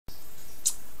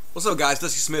What's up, guys?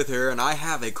 Dusty Smith here, and I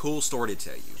have a cool story to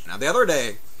tell you. Now, the other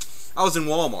day, I was in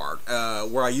Walmart,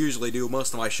 where I usually do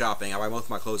most of my shopping. I buy most of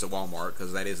my clothes at Walmart,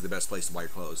 because that is the best place to buy your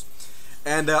clothes.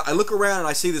 And I look around and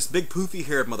I see this big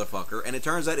poofy-haired motherfucker, and it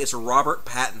turns out it's Robert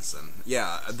Pattinson.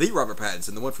 Yeah, the Robert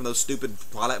Pattinson, the one from those stupid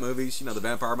Twilight movies, you know, the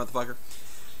vampire motherfucker.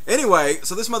 Anyway,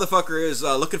 so this motherfucker is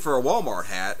looking for a Walmart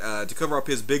hat to cover up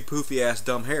his big poofy-ass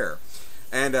dumb hair.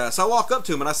 And so I walk up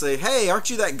to him and I say, "Hey, aren't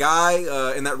you that guy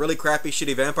in that really crappy,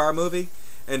 shitty vampire movie?"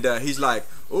 And he's like,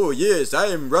 "Oh, yes, I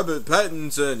am Robert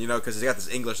Pattinson," you know, because he's got this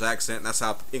English accent, and that's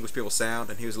how English people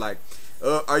sound. And he was like,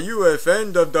 "Are you a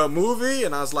fan of the movie?"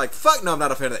 And I was like, "Fuck no, I'm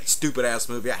not a fan of that stupid-ass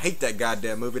movie. I hate that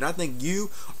goddamn movie, and I think you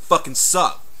fucking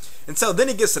suck." And so then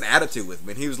he gets an attitude with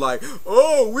me, and he was like,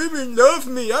 "Oh, women love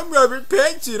me. I'm Robert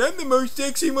Pattinson. I'm the most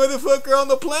sexy motherfucker on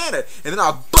the planet." And then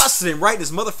I busted him right in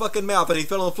his motherfucking mouth, and he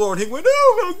fell on the floor, and he went,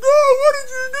 "Oh my god, what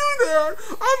did you do there?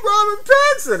 I'm Robert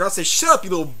Pattinson." And I said, "Shut up, you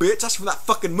little bitch. That's from that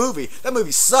fucking movie. That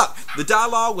movie sucked. The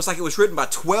dialogue was like it was written by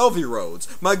 12-year-olds.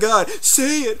 My god,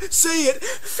 say it,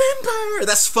 vampire."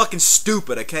 That's fucking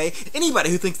stupid, okay? Anybody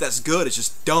who thinks that's good is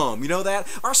just dumb. You know that?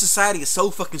 Our society is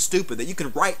so fucking stupid that you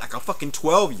can write like a fucking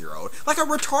 12-year-old. Like a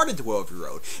retarded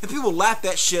 12-year-old. And people laugh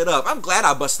that shit up. I'm glad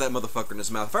I busted that motherfucker in his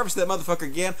mouth. If I ever see that motherfucker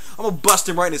again, I'm gonna bust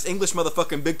him right in his English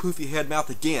motherfucking big poofy head mouth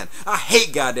again. I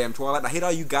hate goddamn Twilight, and I hate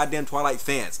all you goddamn Twilight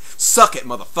fans. Suck it,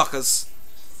 motherfuckers.